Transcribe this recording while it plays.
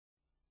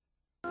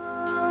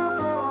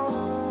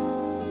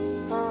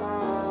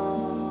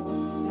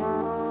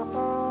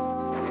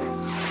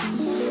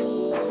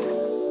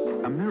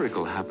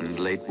happened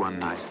late one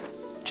night,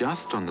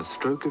 just on the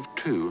stroke of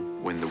 2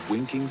 when the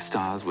winking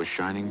stars were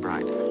shining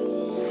bright.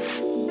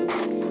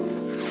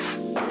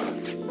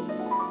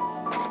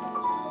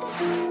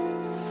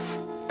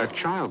 A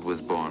child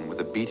was born with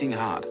a beating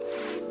heart,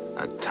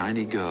 a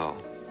tiny girl,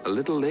 a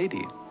little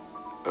lady.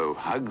 Oh,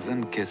 hugs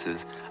and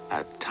kisses,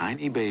 a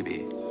tiny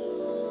baby.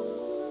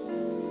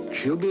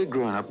 She'll be a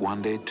grown-up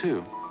one day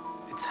too.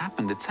 It's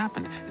happened,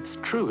 it's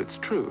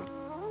true.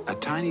 A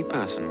tiny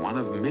person, one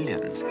of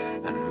millions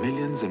and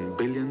millions and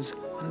billions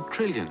and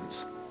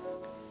trillions.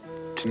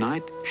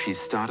 Tonight, she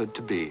started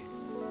to be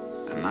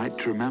a night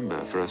to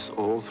remember for us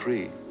all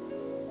 3.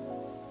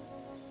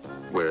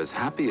 We're as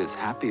happy as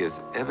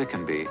ever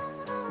can be,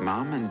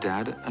 Mum and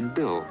Dad and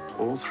Bill,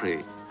 all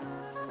 3.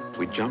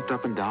 We jumped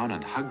up and down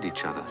and hugged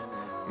each other,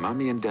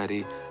 Mummy and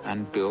Daddy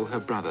and Bill, her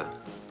brother.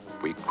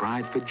 We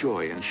cried for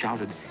joy and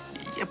shouted,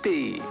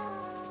 "Yippee!"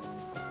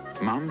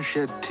 Mum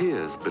shed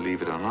tears,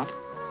 believe it or not,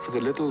 for the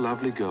little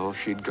lovely girl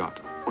she'd got.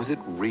 Was it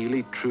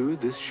really true,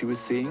 this she was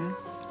seeing?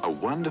 A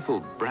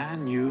wonderful,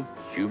 brand new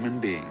human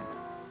being.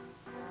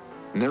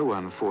 No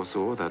one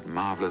foresaw that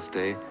marvelous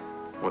day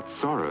what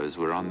sorrows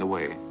were on the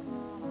way.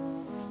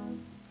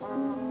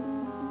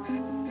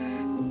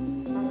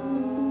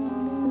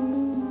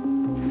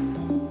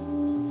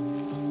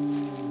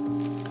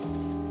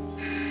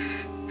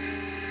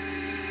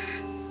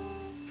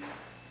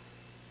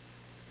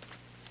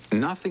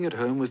 Nothing at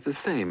home was the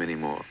same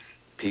anymore.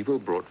 People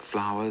brought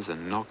flowers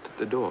and knocked at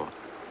the door.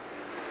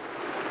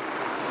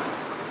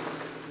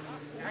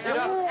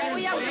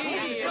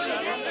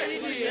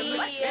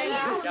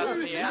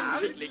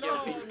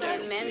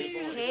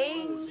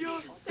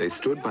 They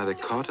stood by the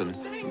cot and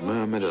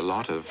murmured a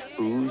lot of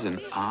oohs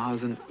and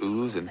ahs and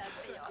oohs and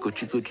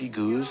goochie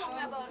goos.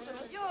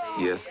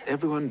 Yes,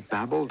 everyone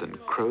babbled and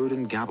crowed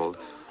and gabbled.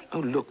 Oh,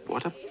 look,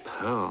 what a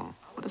pearl.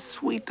 What a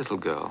sweet little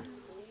girl.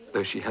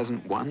 Though she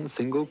hasn't one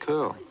single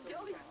curl.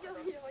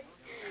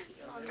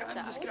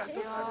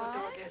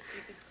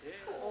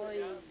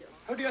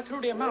 Hörde, jag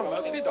tror det är mamma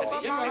uppe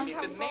idag. Jag var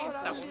lite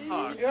näsa hon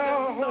har.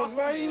 Ja, hon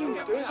var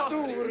inte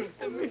stor.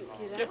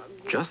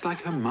 Just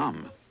like her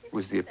mum,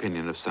 was the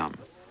opinion of some.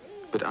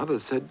 But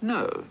others said,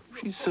 no,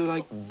 she's so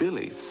like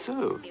Billy,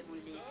 so.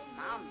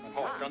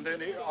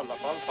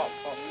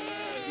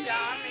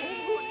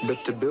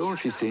 But to Bill,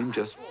 she seemed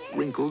just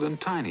wrinkled and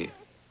tiny,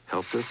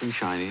 helpless and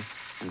shiny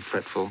and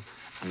fretful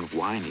and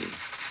whiny.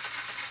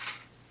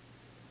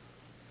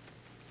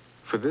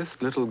 For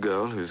this little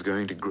girl who's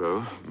going to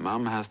grow,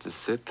 Mum has to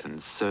sit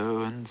and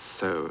sew and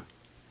sew.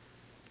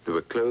 There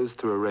were clothes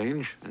to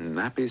arrange and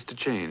nappies to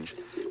change.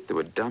 There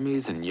were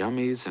dummies and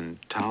yummies and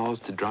towels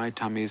to dry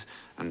tummies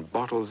and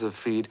bottles of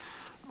feed.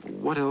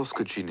 What else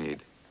could she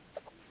need?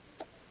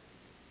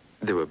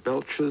 There were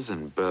belches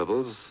and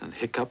burbles and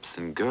hiccups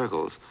and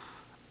gurgles.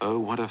 Oh,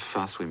 what a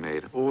fuss we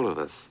made, all of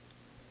us.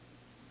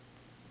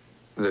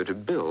 Though to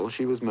Bill,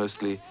 she was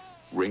mostly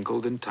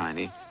wrinkled and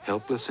tiny,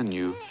 helpless and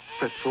new,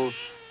 fretful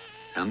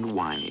and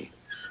whiny.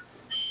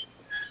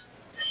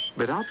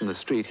 But out in the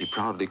street, he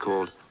proudly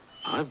called,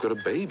 "I've got a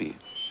baby.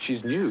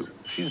 She's new.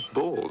 She's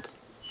bald."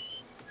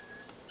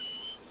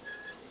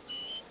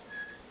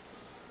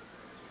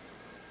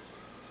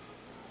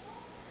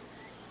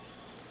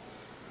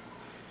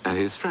 And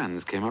his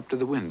friends came up to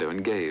the window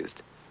and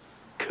gazed.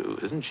 "Coo,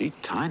 isn't she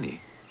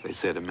tiny?" they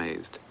said,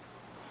 amazed.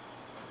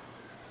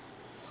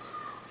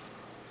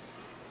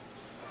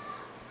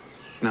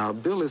 Now,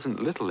 Bill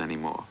isn't little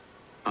anymore.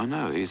 Oh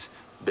no, he's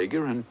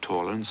bigger and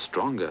taller and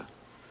stronger,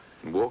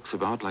 and walks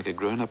about like a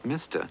grown-up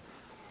mister,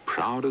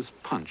 proud as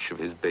punch of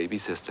his baby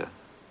sister.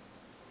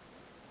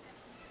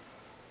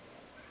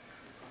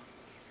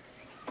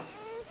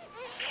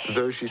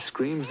 Though she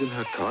screams in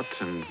her cot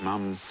and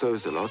Mum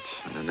sews a lot,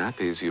 and the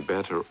nappies, you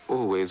bet, are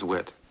always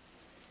wet.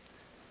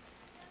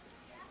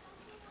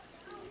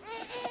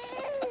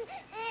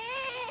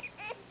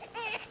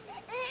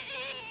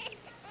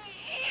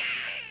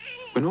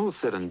 When all's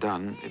said and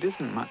done, it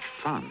isn't much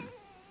fun.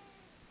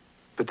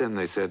 But then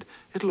they said,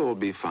 it'll all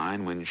be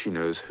fine when she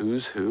knows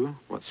who's who,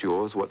 what's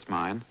yours, what's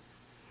mine.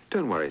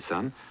 Don't worry,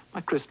 son,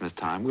 by Christmas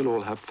time we'll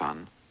all have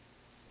fun.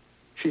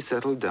 She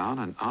settled down,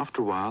 and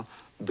after a while,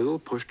 Bill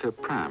pushed her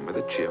pram with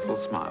a cheerful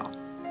smile.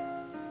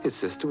 His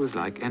sister was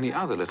like any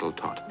other little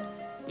tot,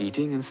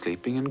 eating and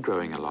sleeping and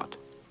growing a lot.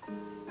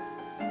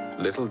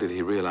 Little did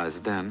he realize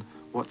then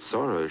what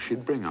sorrow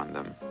she'd bring on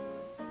them.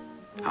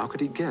 How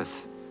could he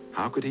guess?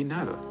 How could he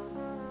know?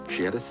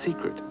 She had a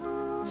secret,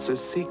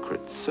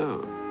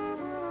 so.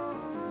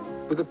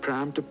 With a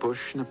pram to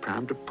push and a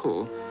pram to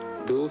pull,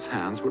 Bill's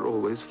hands were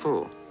always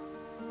full.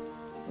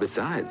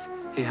 Besides,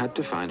 he had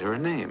to find her a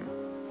name,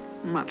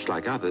 much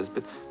like others,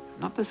 but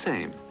not the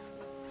same.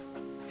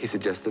 He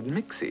suggested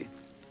Mixie,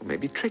 or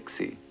maybe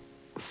Trixie,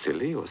 or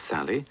Silly, or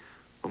Sally,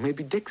 or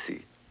maybe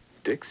Dixie.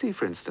 Dixie,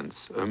 for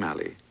instance,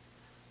 O'Malley.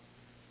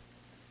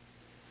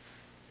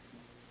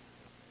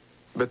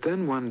 But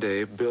then one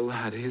day, Bill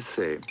had his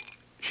say.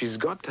 She's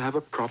got to have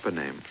a proper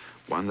name,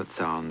 one that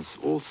sounds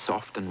all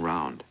soft and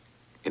round.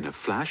 In a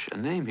flash, a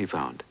name he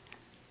found.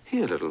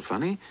 Here, little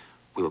funny,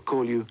 we'll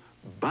call you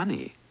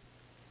Bunny.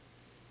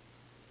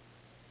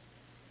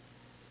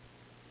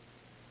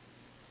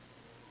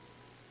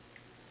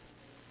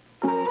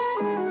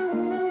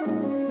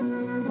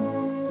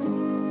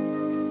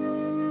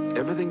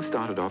 Everything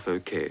started off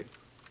okay.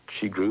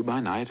 She grew by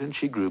night and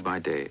she grew by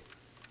day.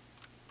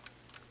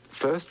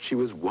 First she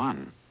was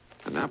one,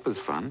 and that was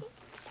fun.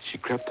 She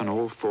crept on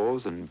all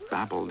fours and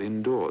babbled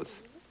indoors.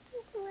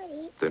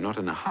 Though not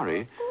in a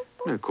hurry,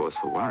 no cause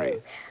for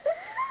worry.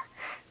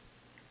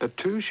 At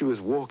 2 she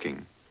was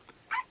walking,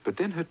 but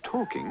then her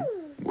talking,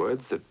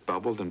 words that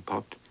bubbled and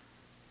popped,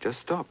 just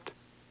stopped.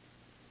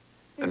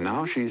 And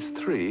now she's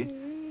 3,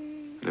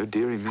 and oh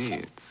dearie me,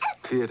 it's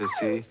clear to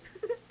see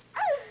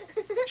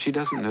she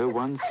doesn't know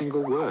one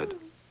single word.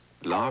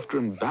 Laughter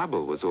and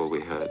babble was all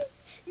we heard.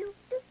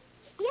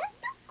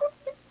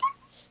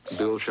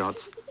 Bill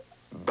shouts,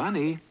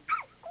 "Bunny!"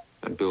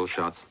 And Bill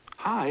shouts,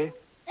 "Hi!"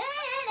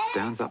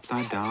 Stands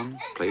upside down,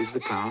 plays the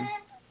clown.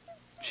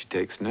 She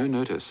takes no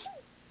notice.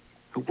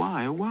 Oh,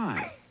 why, oh,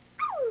 why?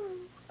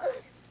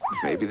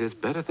 Maybe there's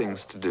better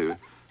things to do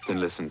than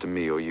listen to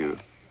me or you.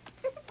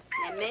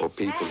 Or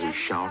people who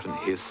shout and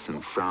hiss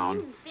and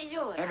frown.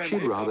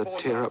 She'd rather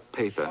tear up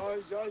paper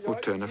or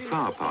turn a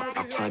flower pot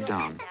upside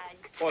down.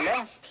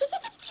 Bolla!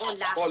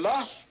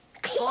 Bolla!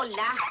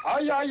 Bolla!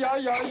 Aj, aj,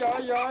 aj, aj,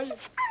 aj, aj!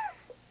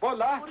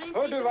 Bolla!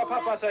 Hör du vad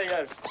pappa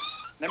säger?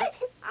 Nej men...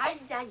 Aj,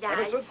 aj, Nej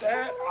men aj. så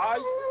där, aj!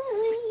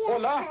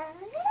 Bolla!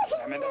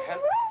 Nej men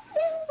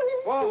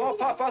vad har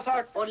pappa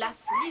sagt? Bolla,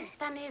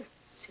 sluta nu.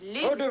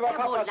 Hör du vad Sluta,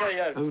 pappa Bolla.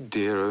 säger? Oh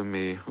dear, oh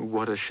me,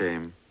 what a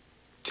shame.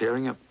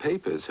 Tearing up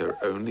paper's her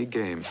only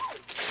game.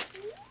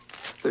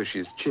 Though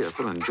she's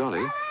cheerful and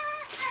jolly,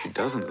 she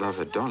doesn't love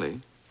her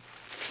dolly.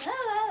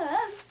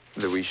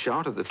 Though we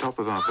shout at the top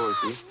of our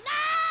voices,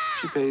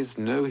 she pays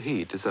no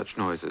heed to such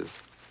noises.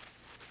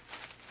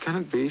 Can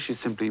it be she's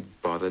simply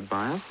bothered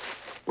by us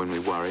when we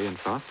worry and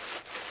fuss?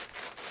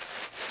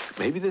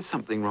 Maybe there's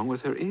something wrong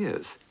with her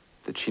ears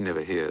that she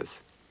never hears.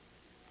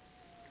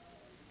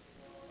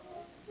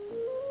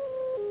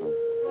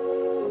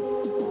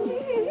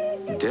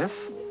 Deaf?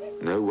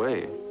 No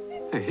way.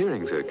 Her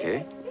hearing's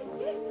okay.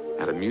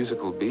 At a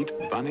musical beat,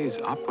 Bunny's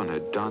up on her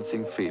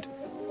dancing feet.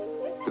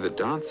 With a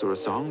dance or a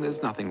song,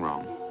 there's nothing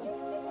wrong.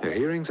 Her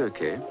hearing's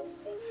okay.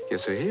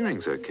 Yes, her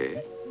hearing's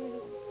okay.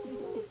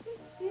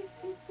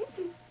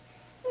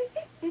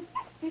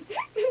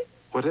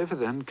 Whatever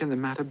then can the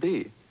matter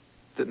be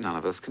that none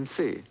of us can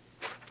see?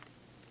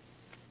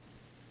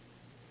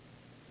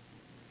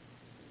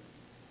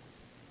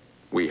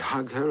 We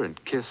hug her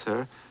and kiss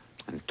her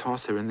and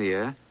toss her in the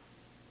air,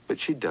 but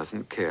she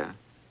doesn't care.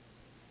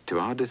 To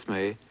our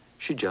dismay,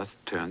 she just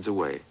turns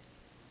away.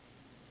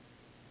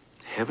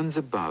 Heavens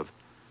above,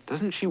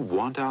 doesn't she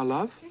want our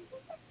love?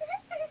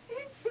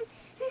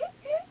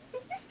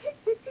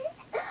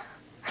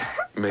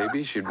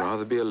 Maybe she'd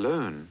rather be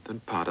alone than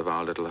part of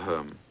our little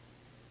home.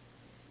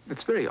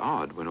 It's very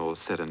odd when all's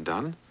said and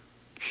done.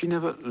 She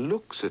never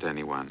looks at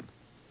anyone.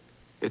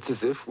 It's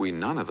as if we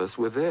none of us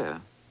were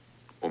there,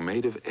 or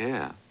made of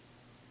air.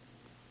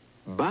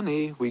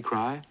 Bunny, we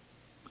cry.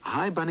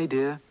 Hi, Bunny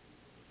dear.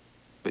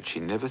 But she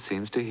never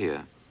seems to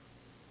hear.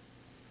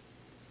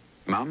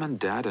 Mum and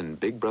Dad and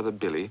Big Brother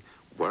Billy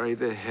worry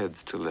their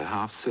heads till they're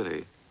half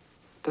silly.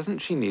 Doesn't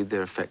she need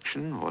their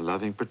affection or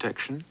loving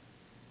protection?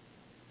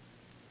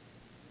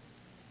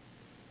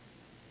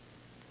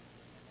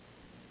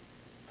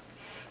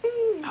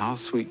 How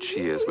sweet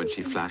she is when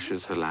she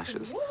flashes her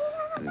lashes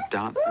and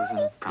dances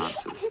and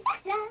prances.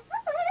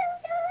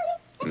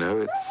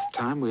 No, it's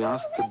time we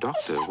ask the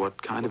doctor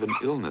what kind of an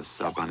illness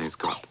our Bunny's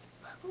got.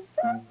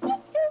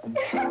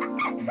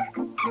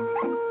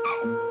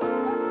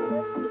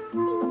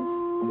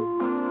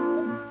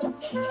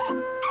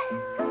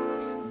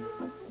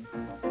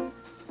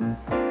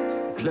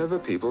 Clever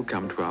people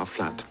come to our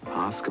flat,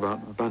 ask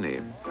about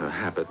Bunny, her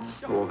habits,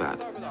 all that.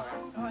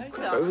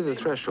 Over the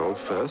threshold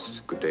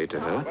first, good day to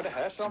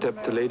her,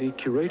 stepped the lady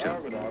curator,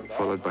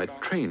 followed by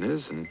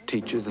trainers and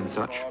teachers and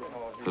such.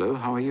 Hello,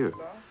 how are you?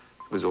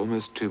 It was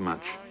almost too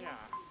much.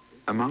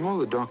 Among all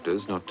the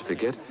doctors, not to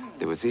forget,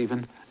 there was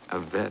even a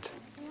vet,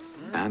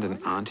 and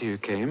an auntie who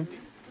came,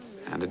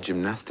 and a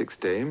gymnastics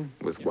dame,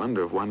 with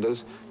wonder of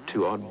wonders,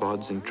 2 odd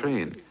bods in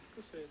train,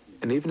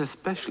 and even a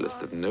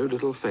specialist of no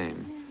little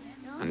fame,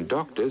 and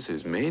doctors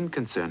whose main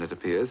concern, it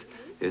appears,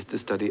 is to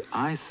study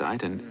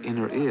eyesight and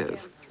inner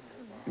ears.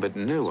 But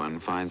no one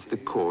finds the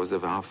cause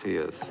of our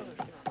fears.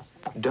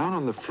 Down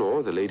on the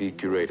floor, the lady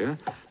curator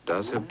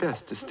does her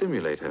best to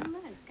stimulate her,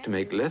 to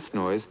make less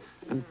noise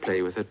and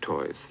play with her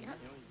toys.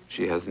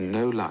 She has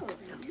no luck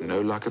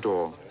at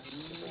all.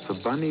 For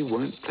Bunny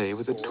won't play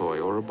with a toy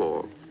or a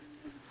ball.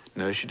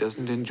 No, she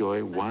doesn't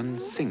enjoy one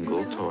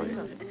single toy.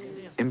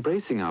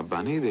 Embracing our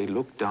Bunny, they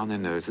look down their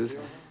noses,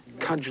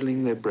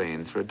 cudgeling their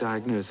brains for a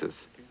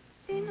diagnosis.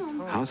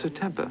 How's her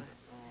temper?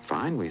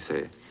 Fine, we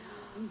say.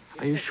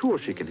 Are you sure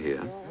she can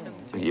hear?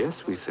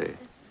 Yes, we say.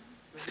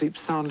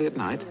 Sleeps soundly at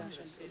night?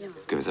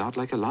 Goes out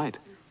like a light.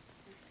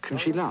 Can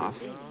she laugh?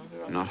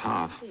 Not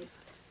half.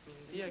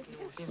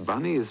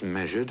 Bunny is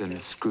measured and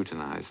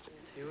scrutinized.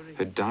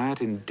 Her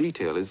diet in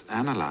detail is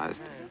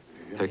analyzed.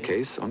 Her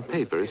case on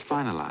paper is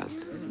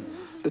finalized.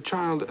 The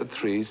child at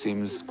 3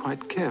 seems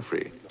quite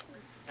carefree,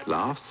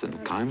 laughs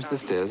and climbs the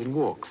stairs and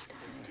walks,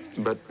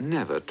 but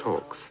never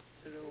talks.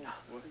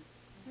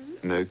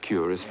 No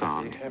cure is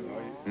found,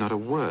 not a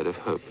word of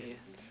hope.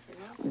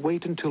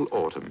 Wait until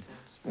autumn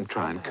and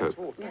try and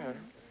cope.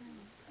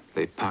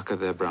 They pucker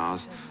their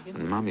brows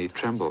and Mummy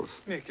trembles.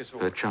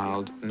 Her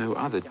child no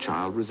other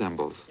child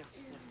resembles.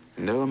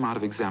 No amount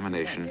of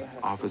examination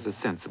offers a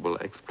sensible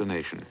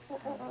explanation.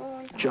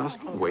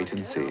 Just wait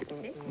and see.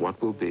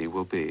 What will be,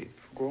 will be.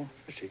 Gå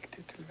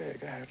försiktigt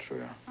tillväga här, tror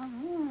jag.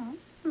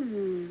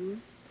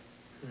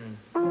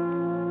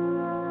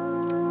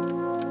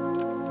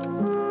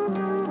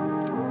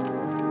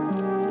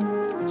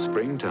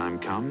 Springtime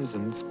comes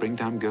and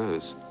springtime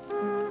goes.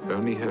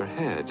 Only her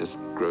hair just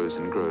grows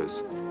and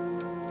grows.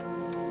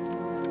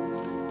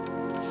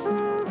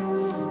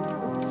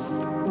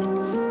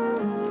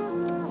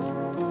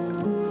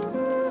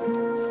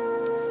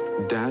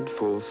 Dad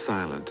falls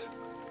silent,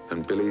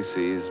 and Billy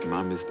sees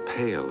Mum is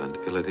pale and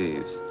ill at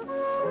ease.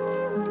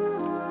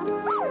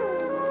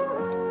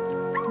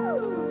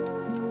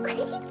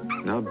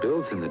 Now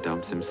Bill's in the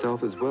dumps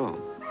himself as well.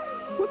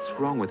 What's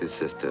wrong with his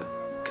sister?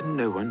 Can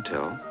no one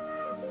tell?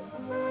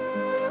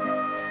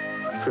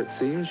 For it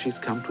seems she's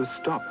come to a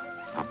stop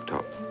up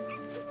top.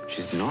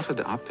 She's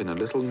knotted up in a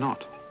little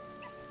knot.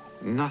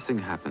 Nothing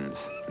happens,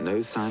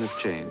 no sign of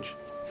change.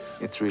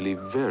 It's really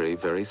very,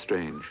 very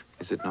strange,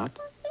 is it not?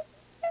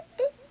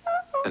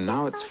 And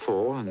now it's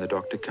 4 and the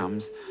doctor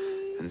comes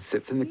and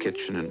sits in the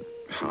kitchen and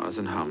haws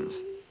and hums.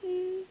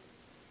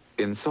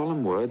 In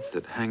solemn words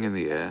that hang in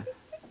the air,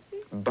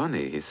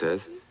 Bunny, he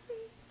says,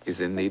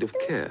 is in need of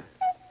care.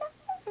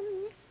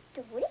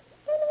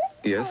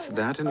 Yes,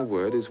 that in a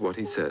word is what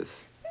he says.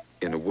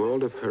 In a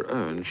world of her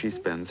own, she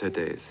spends her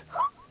days.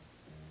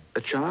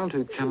 A child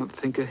who cannot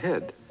think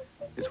ahead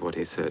is what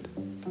he said.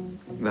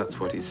 That's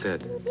what he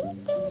said.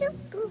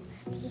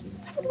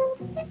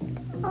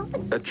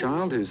 A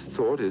child whose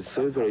thought is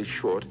so very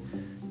short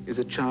is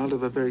a child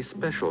of a very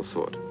special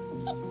sort,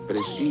 but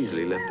is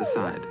easily left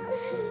aside,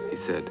 he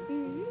said,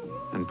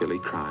 and Billy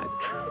cried.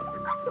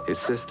 His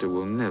sister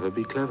will never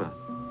be clever,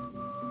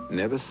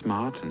 never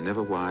smart and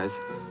never wise,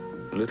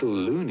 a little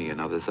loony in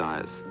others'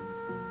 eyes.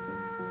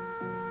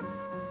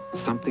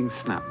 Something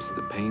snaps,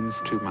 the pain's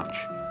too much.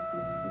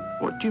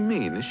 What do you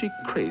mean? Is she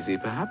crazy,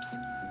 perhaps?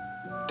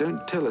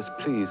 Don't tell us,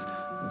 please.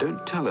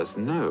 Don't tell us,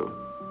 no.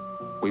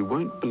 We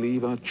won't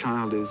believe our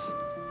child is...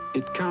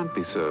 It can't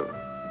be so.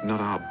 Not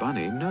our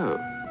Bunny, no.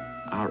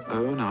 Our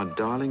own, our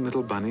darling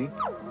little Bunny.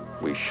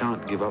 We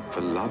shan't give up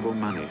for love or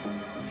money.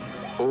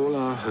 All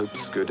our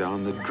hopes go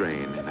down the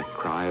drain in a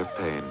cry of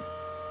pain.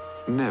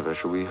 Never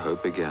shall we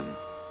hope again.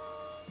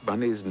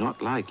 Bunny's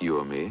not like you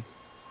or me,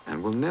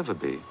 and will never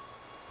be.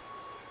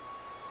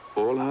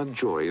 All our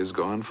joy is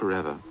gone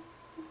forever.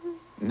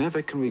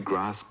 Never can we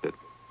grasp it.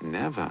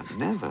 Never,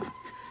 never.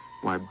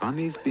 Why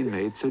Bunny's been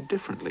made so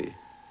differently,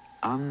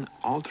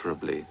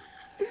 unalterably.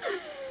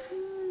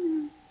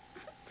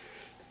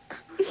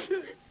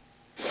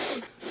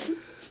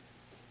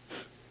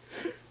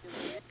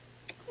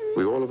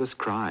 We all of us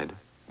cried.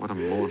 What a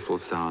mournful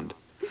sound.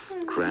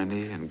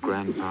 Granny and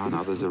Grandpa and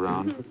others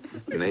around,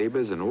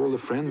 neighbors and all the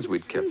friends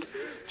we'd kept,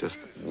 just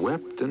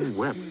wept and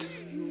wept.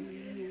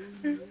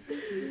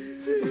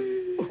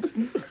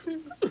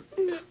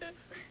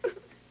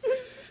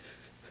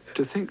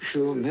 To think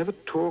she'll never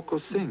talk or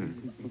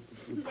sing.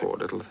 Poor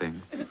little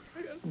thing.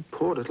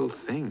 Poor little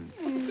thing.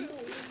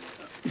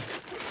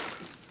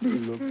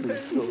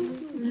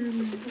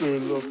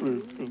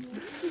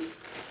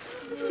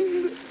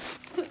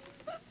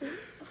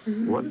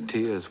 What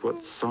tears,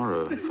 what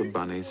sorrow for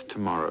Bunny's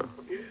tomorrow.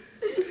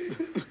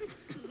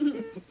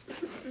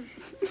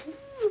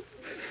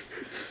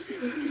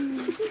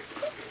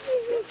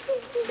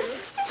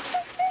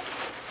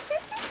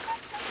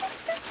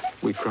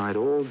 We cried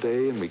all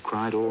day and we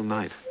cried all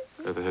night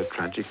over her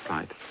tragic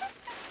plight.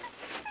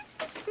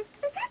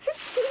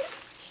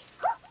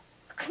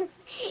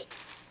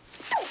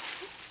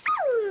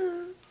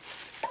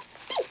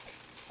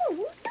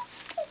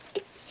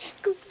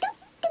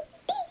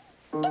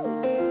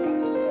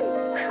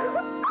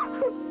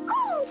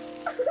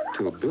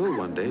 Till Bill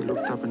one day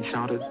looked up and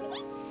shouted,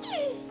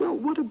 "Well,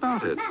 what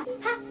about it?"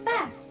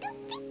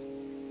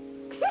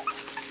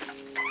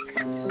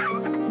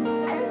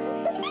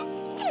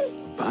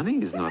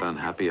 Bunny's not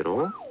unhappy at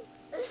all.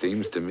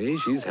 Seems to me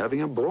she's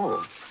having a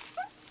ball.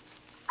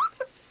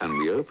 And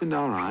we opened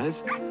our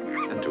eyes,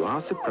 and to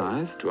our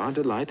surprise, to our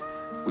delight,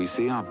 we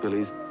see our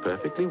Billy's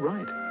perfectly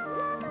right.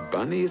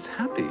 Bunny is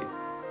happy,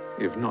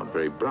 if not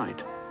very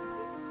bright.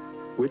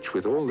 Which,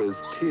 with all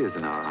those tears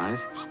in our eyes,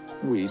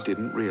 we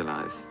didn't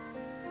realize.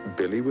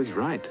 Billy was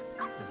right,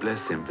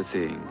 bless him for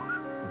seeing.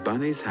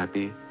 Bunny's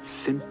happy,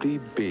 simply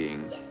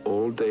being,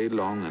 all day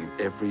long and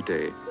every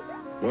day.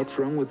 What's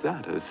wrong with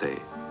that, oh say?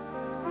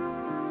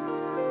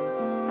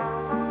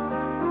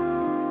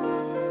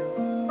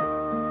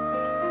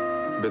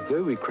 But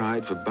though we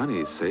cried for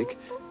Bunny's sake,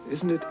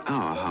 isn't it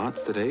our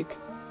hearts that ache?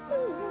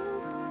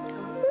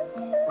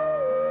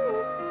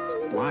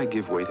 Why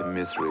give way to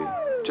misery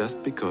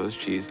just because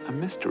she's a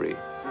mystery?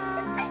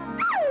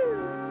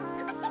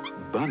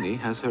 Bunny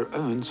has her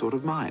own sort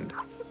of mind,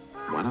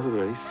 one of a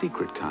very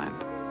secret kind.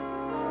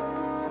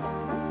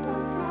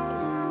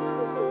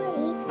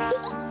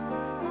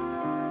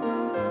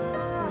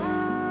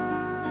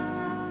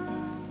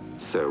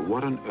 So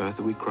what on earth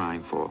are we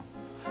crying for?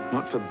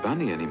 Not for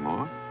Bunny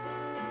anymore.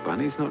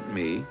 Bunny's not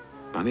me,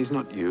 Bunny's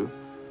not you,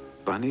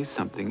 Bunny's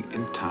something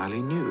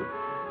entirely new.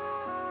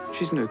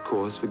 She's no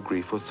cause for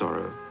grief or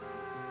sorrow.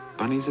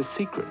 Bunny's a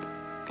secret,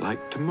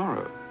 like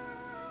tomorrow.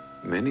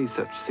 Many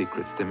such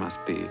secrets there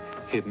must be,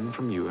 hidden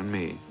from you and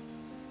me.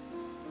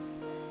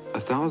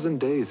 1,000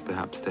 days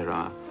perhaps there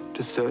are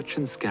to search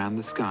and scan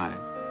the sky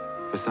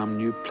for some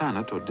new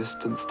planet or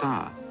distant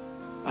star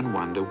and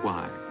wonder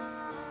why.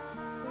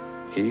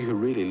 He who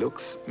really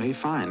looks may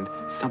find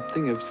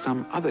something of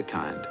some other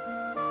kind.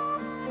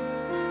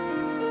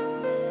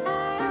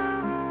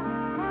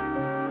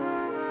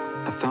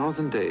 A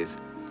 1,000 days,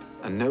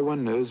 and no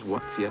one knows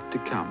what's yet to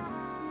come.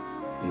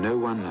 No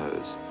one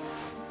knows,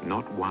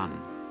 not one.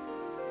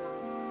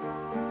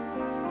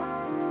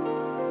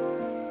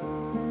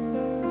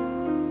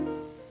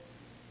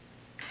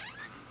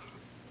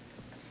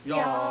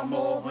 Ja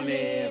må hon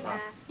leva,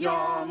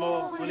 ja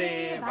må hon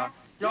leva,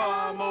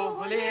 ja må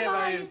hon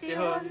leva ut i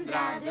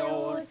 100:e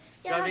år.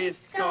 Ja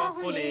visst ska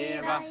hon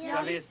leva,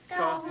 ja visst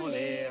ska hon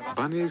leva.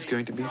 Bunny is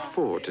going to be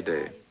 4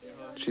 today.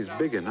 She's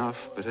big enough,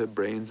 but her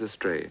brain's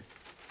astray.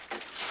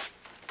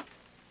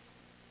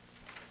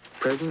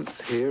 Presents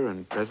here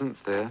and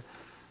presents there,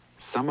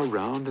 some are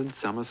round and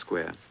some are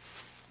square.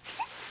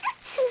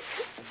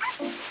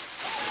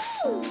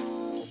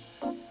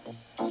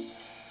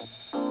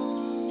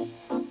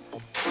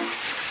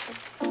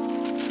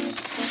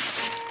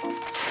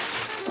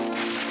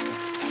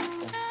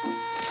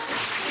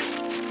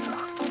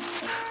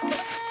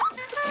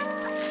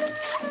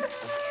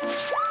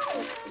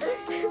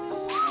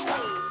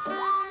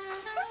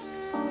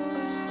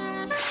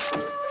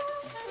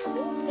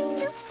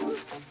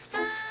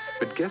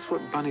 But guess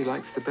what Bunny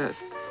likes the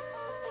best?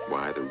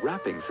 Why, the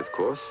wrappings, of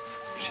course.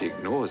 She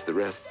ignores the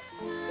rest.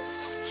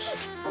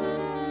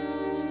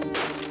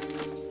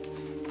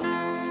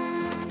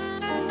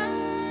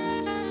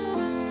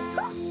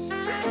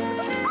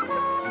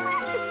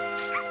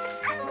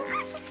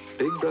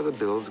 Big Brother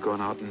Bill's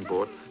gone out and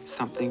bought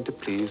something to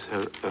please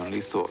her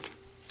only thought.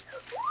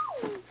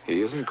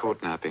 He isn't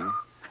caught napping.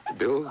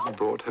 Bill's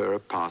brought her a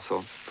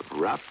parcel of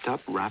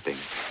wrapped-up wrapping.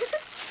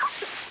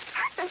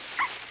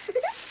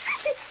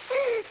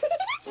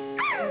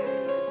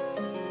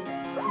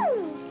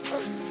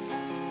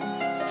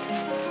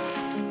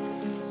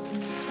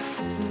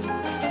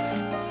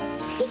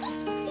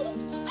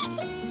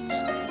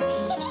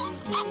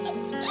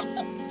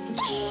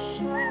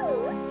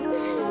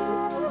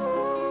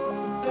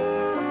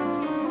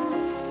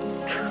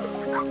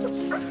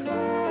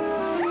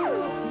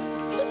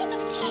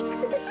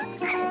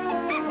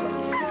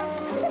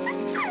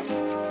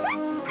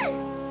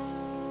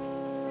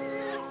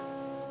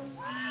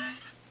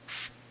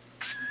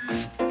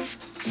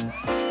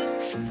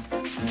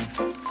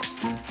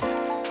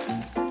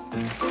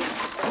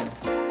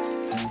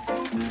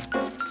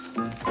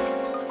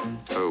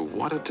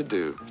 What a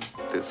to-do.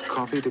 There's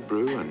coffee to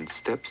brew and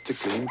steps to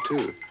clean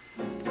too.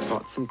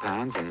 Pots and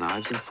pans and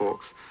knives and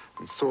forks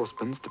and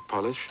saucepans to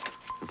polish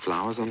and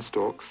flowers on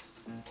stalks.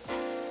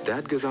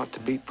 Dad goes out to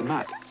beat the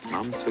mat.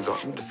 Mum's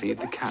forgotten to feed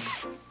the cat.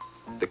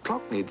 The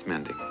clock needs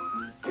mending.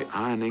 The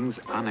ironing's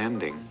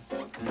unending.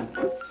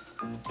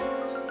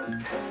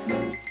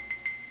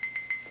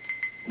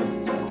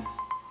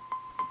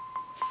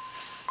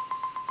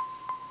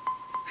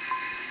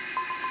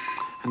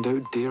 And oh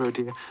dear,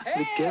 the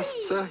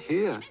guests are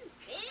here.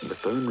 And the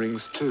phone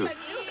rings too.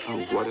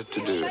 Oh, what a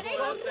to-do.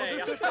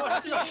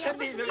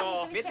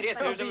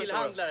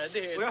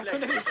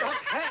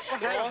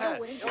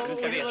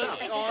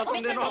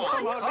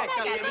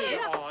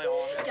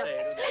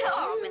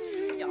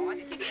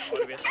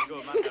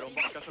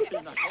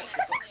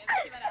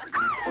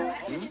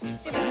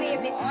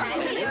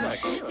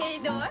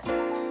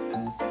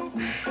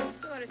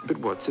 But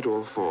what's it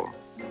all for?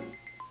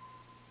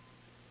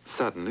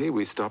 Suddenly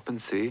we stop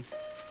and see,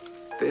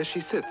 there she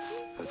sits,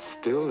 as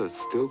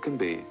still can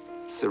be.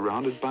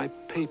 Surrounded by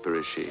paper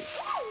is she.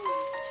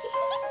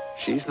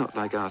 She's not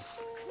like us.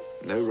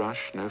 No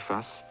rush, no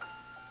fuss.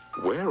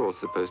 We're all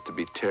supposed to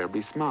be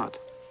terribly smart.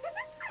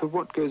 But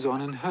what goes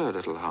on in her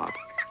little heart?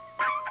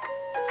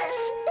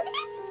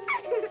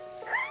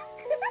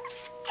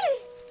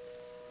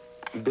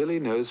 Billy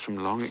knows from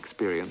long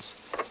experience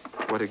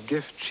what a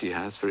gift she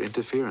has for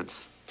interference.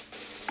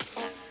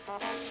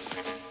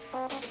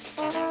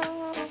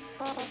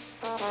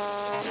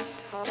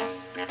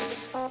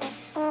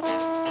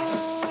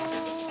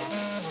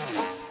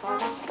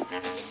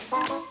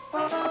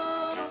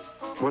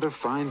 What a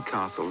fine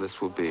castle this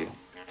will be.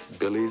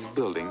 Billy's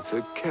building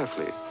so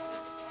carefully.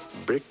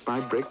 Brick by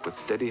brick with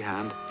steady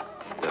hand,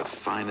 the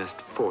finest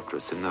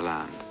fortress in the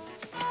land.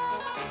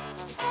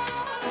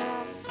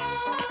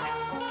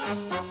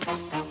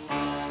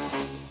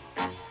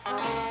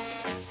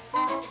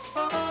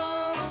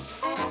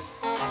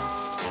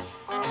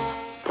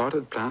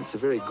 Potted plants are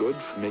very good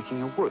for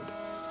making a wood.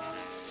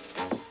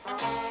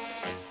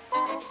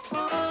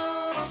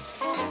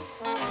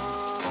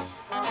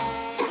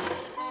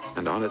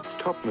 And on its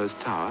topmost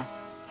tower,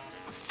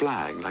 a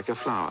flag like a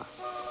flower.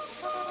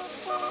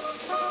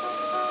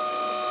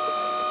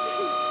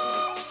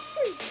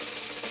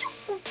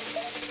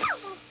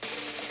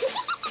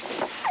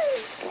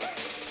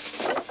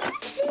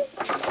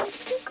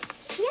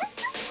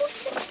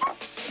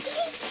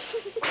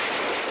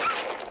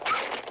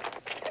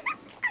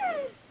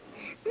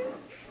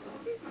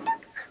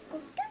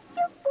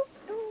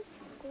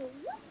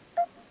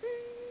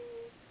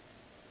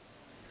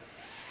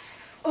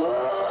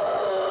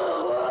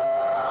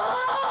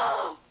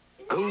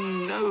 Oh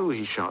no,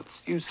 he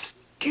shouts, you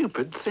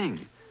stupid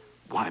thing.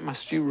 Why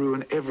must you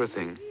ruin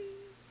everything?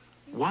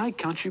 Why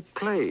can't you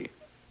play?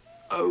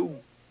 Oh,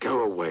 go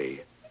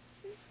away.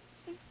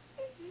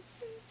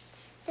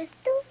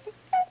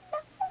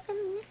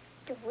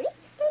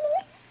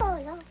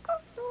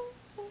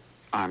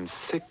 I'm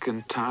sick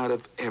and tired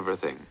of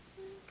everything.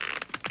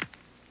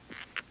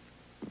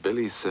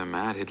 Billy's so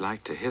mad he'd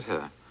like to hit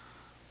her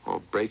or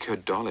break her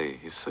dolly.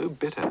 He's so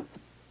bitter.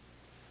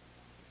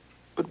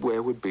 But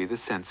where would be the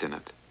sense in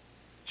it?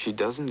 She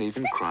doesn't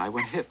even cry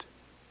when hit.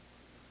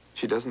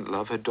 She doesn't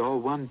love her doll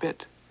one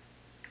bit.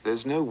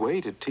 There's no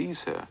way to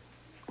tease her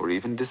or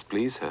even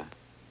displease her.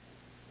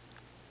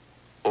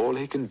 All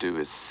he can do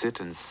is sit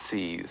and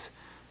seize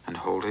and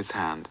hold his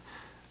hand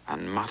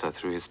and mutter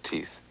through his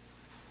teeth,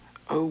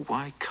 "Oh,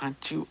 why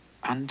can't you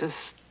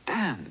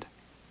understand?"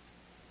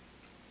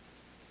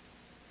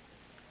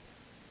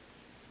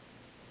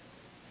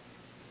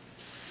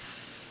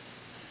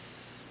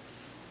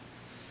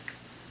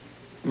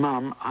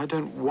 "Mum, I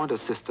don't want a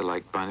sister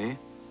like Bunny."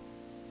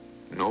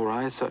 "Nor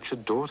I such a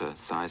daughter,"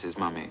 sighs his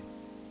mummy.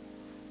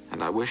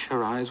 "And I wish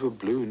her eyes were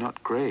blue,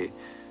 not grey,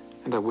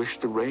 and I wish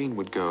the rain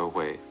would go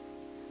away.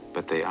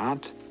 But they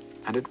aren't,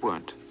 and it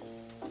won't,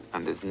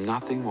 and there's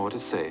nothing more to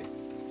say.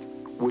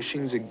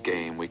 Wishing's a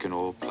game we can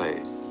all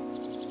play.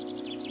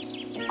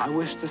 I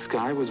wish the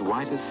sky was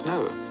white as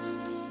snow,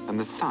 and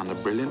the sun a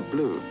brilliant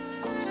blue,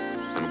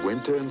 and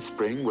winter and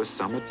spring were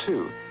summer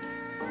too,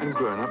 and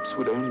grown-ups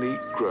would only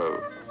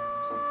grow.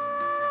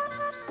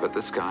 But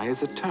the sky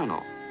is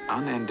eternal,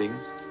 unending,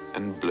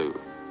 and blue,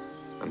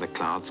 and the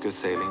clouds go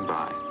sailing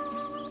by,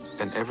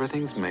 and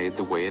everything's made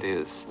the way it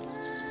is.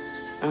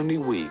 Only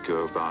we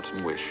go about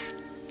and wish."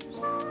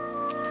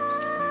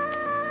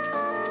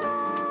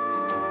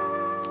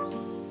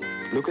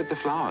 Look at the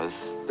flowers.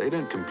 They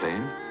don't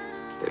complain.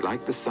 They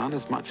like the sun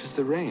as much as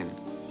the rain.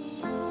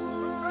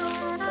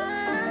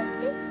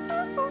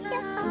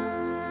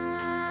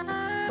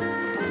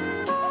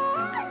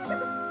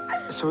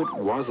 So it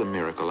was a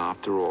miracle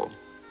after all.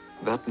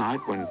 That night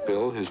when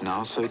Bill, who's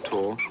now so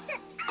tall,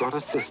 got a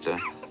sister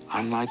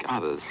unlike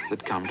others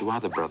that come to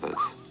other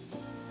brothers.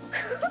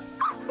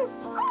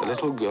 A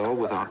little girl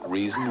without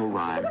reason or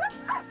rhyme,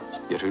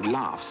 yet who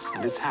laughs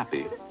and is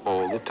happy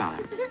all the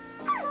time.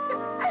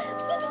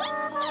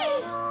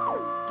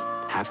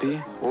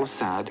 Happy or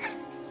sad,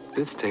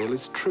 this tale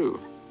is true.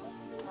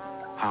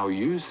 How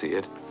you see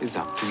it is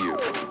up to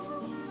you.